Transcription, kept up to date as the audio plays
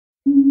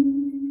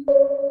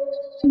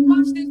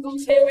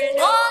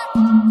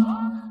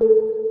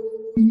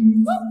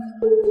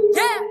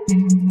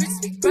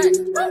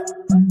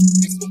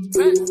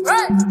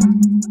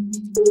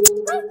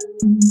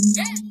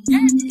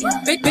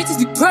Bitches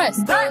be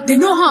pressed. They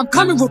know how I'm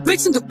coming with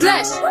bitch in the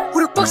flesh.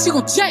 Who the fuck she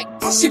gon' check?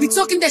 She be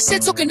talking that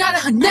shit, talking out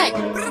of her neck,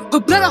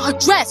 but blood on her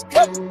dress.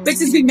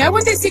 Bitches be mad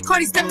when they see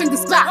Cardi step in the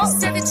spot.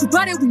 Said that you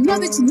bought it, we know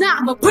that you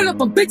not. I'ma pull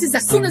up on bitches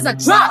as soon as I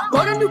drop.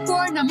 Bought a new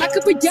foreign, I'm like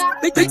a yacht.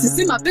 Bitches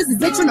in my business,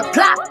 they tryna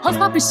plot. Huff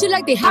poppin' shit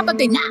like they hot, but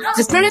they not.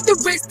 Just spread at the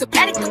wrist, the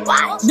panic, the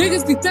watch.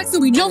 Niggas be flexin',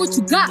 we know what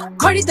you got.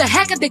 Cardi the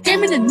hacker, they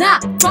came in the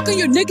knot. Fuckin'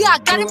 your nigga, I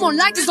got him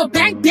online, just go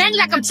bang bang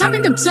like I'm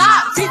chopping them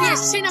chops.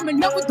 TVS shit, I'm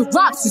in love with the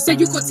rocks. You said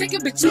you gon' take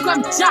it, bitch, you got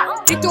me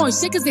chopped. They throwing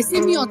shit cause they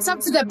see me on top.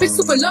 To that bitch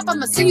super love,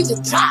 I'ma send you the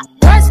drop.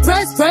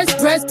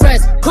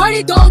 Press.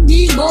 Cardi don't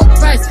need more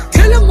press.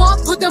 Kill them all,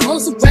 put them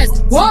hoes to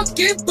rest. Walk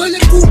in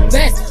bulletproof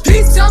vest.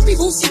 Please tell me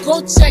who she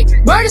gon' check.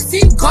 Murder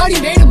scene,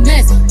 Cardi made a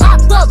mess.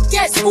 Pop up,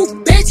 guess who,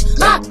 bitch?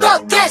 Pop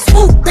up, guess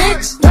who,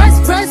 bitch?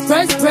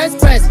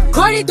 Press.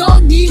 Cardi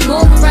don't need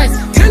more press.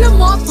 Kill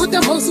them all, put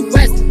them hoes to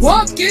rest.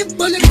 Walk in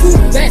bulletproof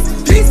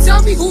vest. Please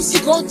tell me who she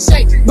gon'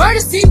 check. Murder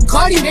scene,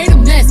 Cardi made a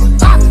mess.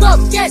 Pop up,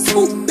 guess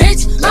who,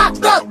 bitch?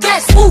 Pop up,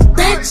 guess who,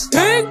 bitch?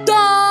 Ding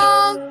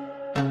dong.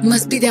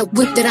 Must be that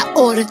whip that I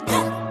ordered.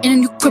 And a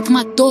new crib for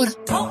my daughter.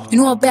 You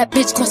know a bad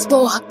bitch gon'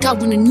 spoil her. Got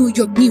one in New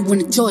York, me one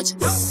in Georgia.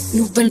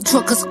 New Venom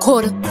truck cause a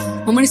quarter.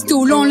 My money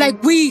still long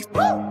like weed.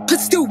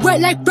 Pussy still wet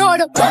like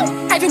Florida.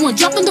 Everyone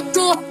drop on the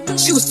floor.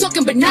 She was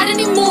talking but not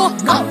anymore.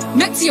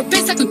 Next to your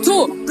face like a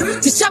tour.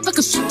 Just shop like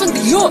a shoot from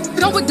the York.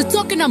 Done with the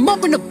talking, I'm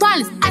open to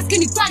violence. Ask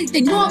anybody,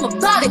 they know I'm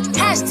about it.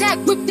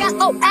 Hashtag whip that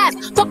whole ass.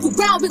 Fuck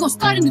around, we gon'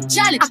 start in the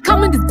challenge. I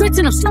come in this bitch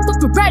and I'm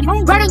super ready.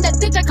 Right on that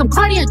dick like I'm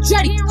Cardi and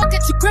Dreddy. Fuck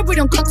at your crib, we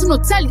don't come to no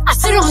telly. I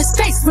sit on his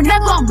face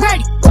whenever I'm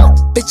ready.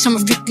 Bitch, I'm a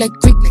freak like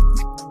Greek.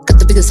 Got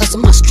the biggest house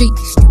on my street.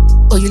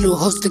 Oh, you little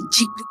hoes look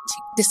cheap.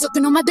 They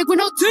sucking on my dick with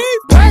no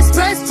teeth.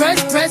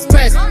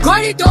 Press.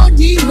 Cardi don't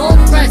need more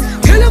press.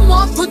 Kill them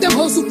all, put them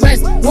hoes to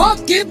rest.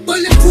 Walk in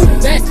bulletproof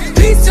vest.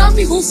 Please tell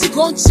me who she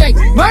gon' check.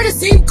 Murder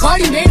scene,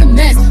 Cardi made a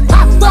mess.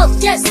 Pop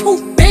up, guess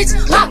who, bitch?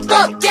 Pop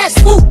up, guess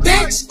who,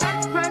 bitch?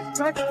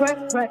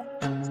 Press.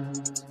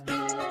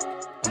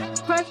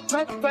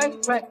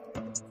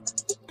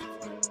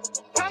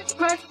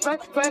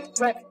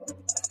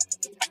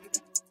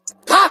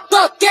 Pop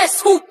up,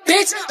 guess who,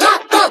 bitch?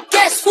 Pop up,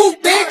 guess who,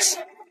 bitch?